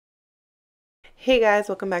Hey guys,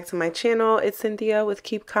 welcome back to my channel. It's Cynthia with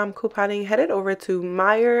Keep Calm Couponing, headed over to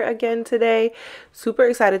Meijer again today. Super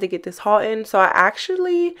excited to get this haul in. So I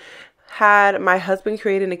actually had my husband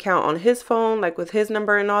create an account on his phone, like with his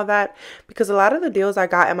number and all that, because a lot of the deals I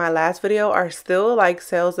got in my last video are still like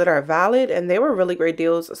sales that are valid and they were really great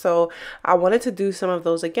deals. So I wanted to do some of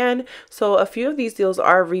those again. So a few of these deals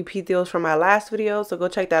are repeat deals from my last video, so go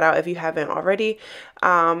check that out if you haven't already.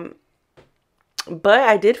 But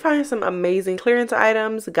I did find some amazing clearance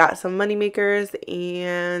items, got some money makers,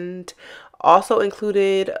 and also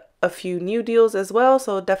included a few new deals as well,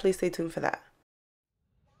 so definitely stay tuned for that.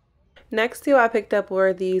 Next deal I picked up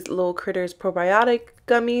were these Little Critters probiotic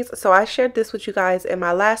gummies. So I shared this with you guys in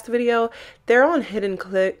my last video. They're on hidden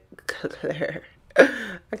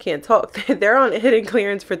I can't talk. They're on hidden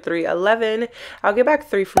clearance for $3.11. I'll get back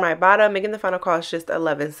 3 for my bottom, making the final cost just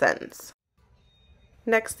 11 cents.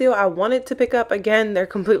 Next deal I wanted to pick up, again, they're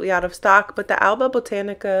completely out of stock, but the Alba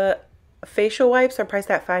Botanica facial wipes are priced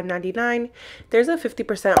at $5.99. There's a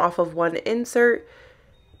 50% off of one insert.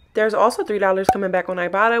 There's also $3 coming back on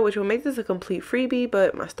Ibotta, which will make this a complete freebie,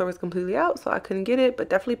 but my store was completely out, so I couldn't get it, but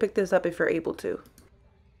definitely pick this up if you're able to.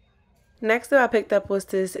 Next deal I picked up was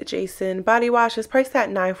this Jason body wash. It's priced at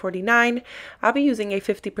 $9.49. I'll be using a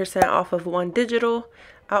 50% off of one digital.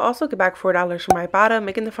 I'll also get back $4 from my bottom,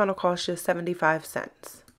 making the final cost just 75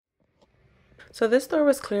 cents. So this store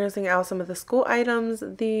was clearancing out some of the school items.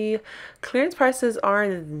 The clearance prices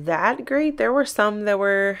aren't that great. There were some that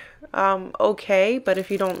were okay, but if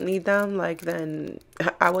you don't need them, like, then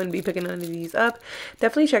I wouldn't be picking any of these up.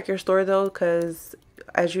 Definitely check your store though, because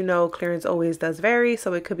as you know, clearance always does vary,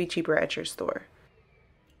 so it could be cheaper at your store.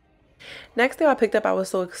 Next thing I picked up I was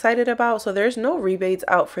so excited about. So there's no rebates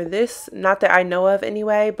out for this, not that I know of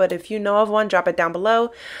anyway, but if you know of one, drop it down below.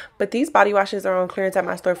 But these body washes are on clearance at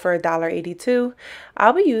my store for $1.82.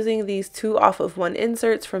 I'll be using these 2 off of 1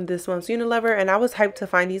 inserts from this month's Unilever, and I was hyped to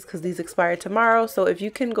find these because these expire tomorrow. So if you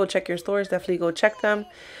can go check your stores, definitely go check them.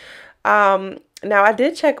 Now I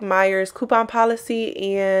did check Meijer's coupon policy,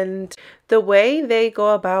 and the way they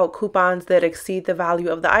go about coupons that exceed the value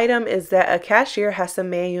of the item is that a cashier has to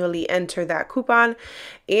manually enter that coupon,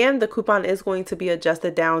 and the coupon is going to be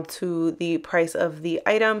adjusted down to the price of the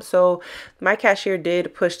item. So my cashier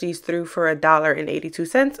did push these through for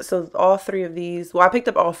 $1.82. So all 3 of these, well, I picked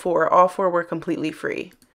up all 4. All 4 were completely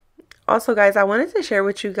free. Also, guys, I wanted to share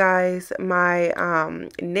with you guys my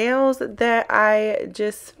nails that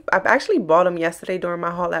I've actually bought them yesterday during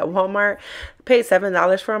my haul at Walmart. Paid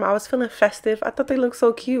 $7 for them. I was feeling festive. I thought they looked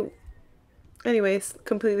so cute. Anyways,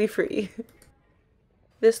 completely free.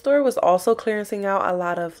 This store was also clearancing out a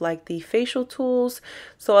lot of like the facial tools.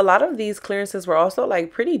 So a lot of these clearances were also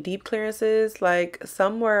like pretty deep clearances. Like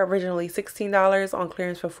some were originally $16 on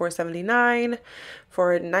clearance for $4.79,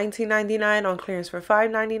 for $19.99 on clearance for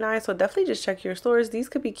 $5.99. So definitely just check your stores. These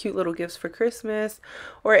could be cute little gifts for Christmas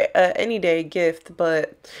or any day gift.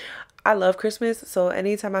 But I love Christmas, so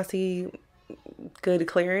anytime I see good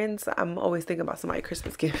clearance, I'm always thinking about somebody's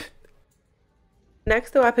Christmas gift.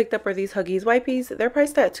 Next though I picked up are these Huggies Wipies. They're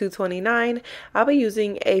priced at $2.29. I'll be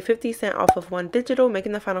using a 50% off of one digital,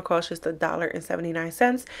 making the final cost just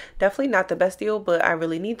 $1.79. Definitely not the best deal, but I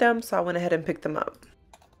really need them, so I went ahead and picked them up.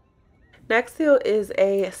 Next deal is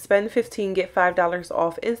a spend $15 get $5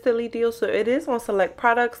 off instantly deal. So it is on select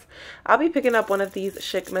products. I'll be picking up one of these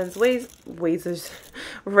Chic Men's razors,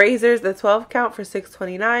 the 12 count for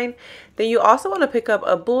 $6.29. Then you also want to pick up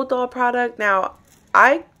a Bulldog product. Now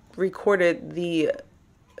I recorded the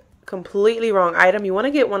completely wrong item. You want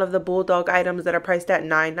to get one of the Bulldog items that are priced at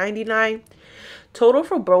 $9.99. Total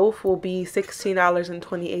for both will be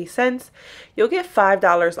 $16.28. You'll get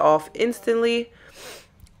 $5 off instantly.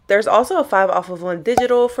 There's also a 5 off of one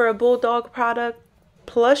digital for a Bulldog product.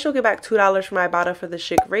 Plus you'll get back $2 from Ibotta for the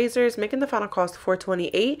Chic razors, making the final cost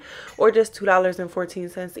 $4.28 or just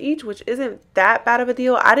 $2.14 each, which isn't that bad of a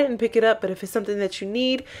deal. I didn't pick it up, but if it's something that you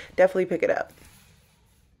need, definitely pick it up.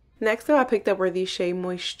 Next thing I picked up were these Shea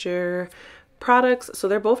Moisture products. So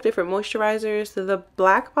they're both different moisturizers. So the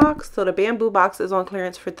black box, so the bamboo box is on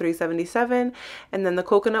clearance for $3.77, and then the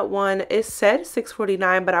coconut one is said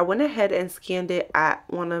 $6.49, but I went ahead and scanned it at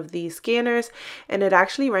one of the scanners and it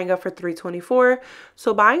actually rang up for $3.24.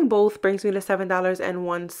 So buying both brings me to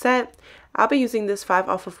 $7.01. I'll be using this 5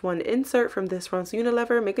 off of one insert from this month's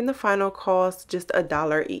Unilever, making the final cost just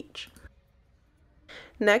 $1 each.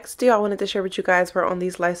 Next deal I wanted to share with you guys were on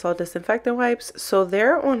these Lysol disinfectant wipes. So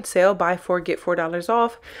they're on sale, buy 4 get $4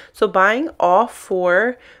 off. So buying all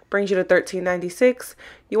 4 brings you to $13.96.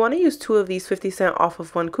 You want to use 2 of these 50% off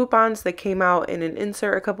of one coupons that came out in an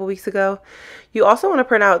insert a couple weeks ago. You also want to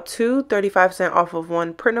print out 2 35% off of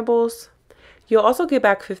one printables. You'll also get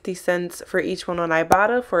back 50 cents for each one on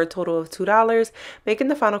Ibotta for a total of $2, making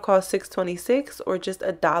the final cost $6.26 or just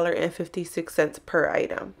 $1.56 per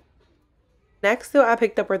item. Next deal I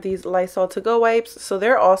picked up were these Lysol to-go wipes. So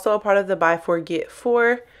they're also a part of the buy 4 get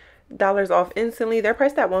 $4 off instantly. They're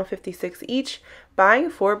priced at $1.56 each. Buying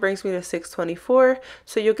 4 brings me to $6.24,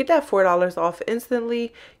 so you'll get that $4 off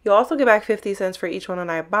instantly. You'll also get back 50 cents for each one on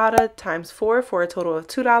Ibotta times 4 for a total of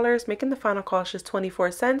 $2, making the final cost just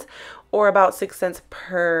 24 cents or about 6 cents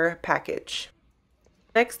per package.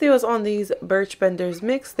 Next deal is on these Birch Benders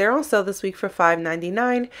Mix. They're on sale this week for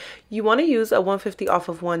 $5.99. You want to use a $1.50 off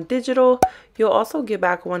of one digital. You'll also get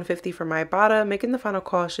back $1.50 from Ibotta, making the final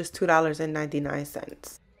cost just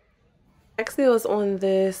 $2.99. Next deal is on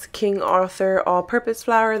this King Arthur all-purpose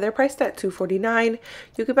flour. They're priced at $2.49.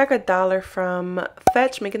 You get back $1 from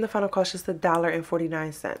Fetch, making the final cost just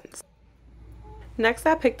 $1.49. Next,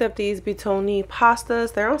 I picked up these Buitoni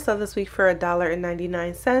pastas. They're on sale this week for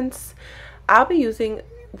 $1.99. I'll be using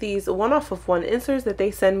these 1 off of 1 inserts that they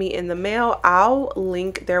send me in the mail. I'll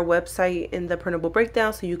link their website in the printable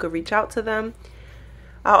breakdown so you could reach out to them.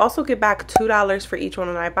 I'll also get back $2 for each one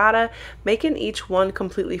on Ibotta, making each one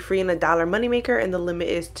completely free and $1 MoneyMaker, and the limit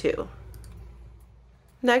is 2.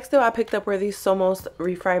 Next deal I picked up were these Somos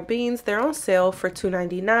refried beans. They're on sale for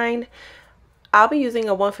 $2.99. I'll be using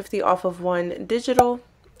a $1.50 off of 1 digital.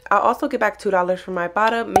 I'll also get back $2 from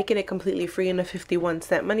Ibotta, making it completely free and a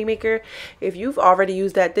 51-cent moneymaker. If you've already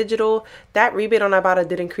used that digital, that rebate on Ibotta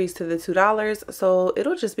did increase to the $2, so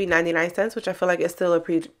it'll just be 99 cents, which I feel like is still a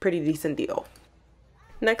pretty decent deal.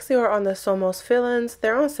 Next, we are on the Somos fill-ins.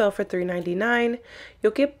 They're on sale for $3.99.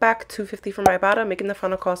 You'll get back $2.50 from Ibotta, making the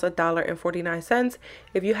final cost $1.49.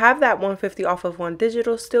 If you have that $1.50 off of 1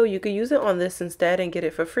 digital still, you could use it on this instead and get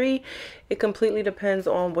it for free. It completely depends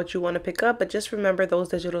on what you want to pick up, but just remember those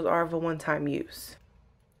digitals are of a one-time use.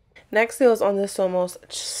 Next deal is on the Somos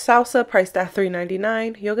salsa, priced at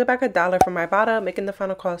 $3.99. You'll get back $1 from Ibotta, making the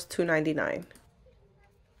final cost $2.99.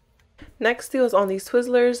 Next deal is on these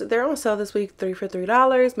Twizzlers. They're on sale this week, 3 for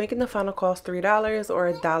 $3, making the final cost $3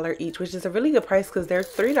 or $1 each, which is a really good price because they're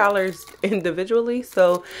 $3 individually.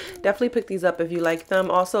 So definitely pick these up if you like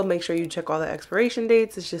them. Also, make sure you check all the expiration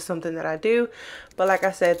dates. It's just something that I do. But like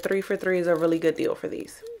I said, 3 for $3 is a really good deal for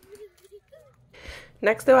these.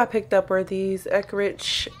 Next deal I picked up were these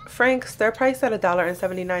Eckrich Franks. They're priced at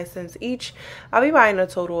 $1.79 each. I'll be buying a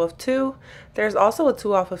total of 2. There's also a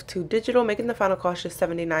 2 off of 2 digital, making the final cost just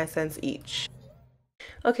 79 cents each.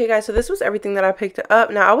 Okay guys, so this was everything that I picked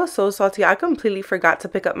up. Now I was so salty, I completely forgot to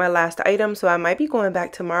pick up my last item, so I might be going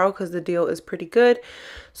back tomorrow because the deal is pretty good.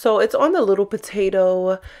 So it's on the Little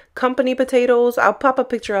Potato Company potatoes. I'll pop a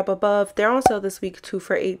picture up above. They're on sale this week, 2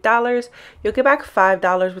 for $8. You'll get back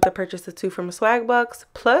 $5 with the purchase of 2 from SWAGBUCKS,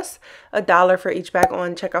 plus $1 for each bag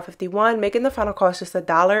on checkout 51, making the final cost just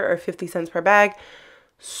 $1 or 50 cents per bag.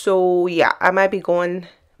 So yeah, I might be going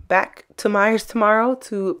back to Meijer's tomorrow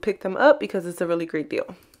to pick them up because it's a really great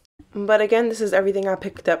deal. But again, this is everything I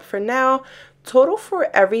picked up for now. Total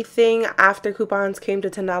for everything after coupons came to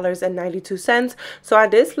 $10.92. So I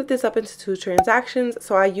did split this up into 2 transactions.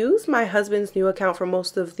 So I used my husband's new account for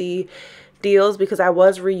most of the deals because I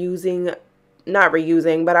was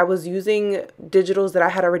but I was using digitals that I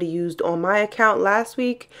had already used on my account last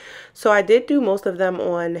week. So I did do most of them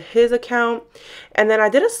on his account. And then I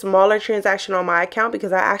did a smaller transaction on my account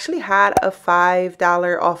because I actually had a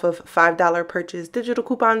 $5 off of $5 purchase digital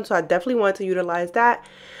coupon. So I definitely wanted to utilize that.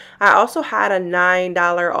 I also had a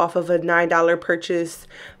 $9 off of a $9 purchase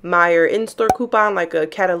Meijer in-store coupon, like a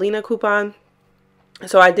Catalina coupon.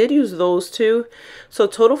 So I did use those 2. So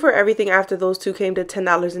total for everything after those 2 came to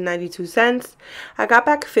 $10.92. I got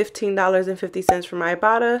back $15.50 from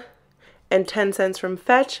Ibotta and 10 cents from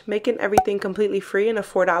Fetch, making everything completely free and a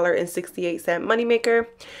 $4.68 moneymaker.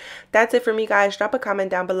 That's it for me, guys. Drop a comment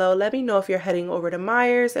down below. Let me know if you're heading over to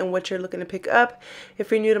Meijer's and what you're looking to pick up.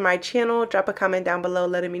 If you're new to my channel, drop a comment down below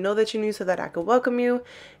letting me know that you're new so that I could welcome you.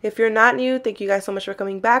 If you're not new, thank you guys so much for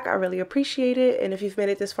coming back. I really appreciate it. And if you've made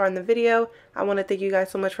it this far in the video, I want to thank you guys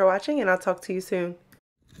so much for watching, and I'll talk to you soon.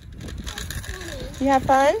 You have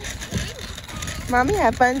fun? Mommy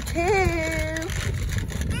had fun too.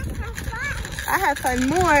 I had fun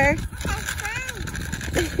more.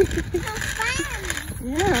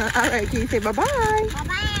 Yeah, all right, can you say bye-bye?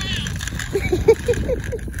 Bye-bye.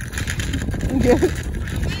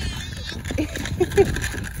 Good.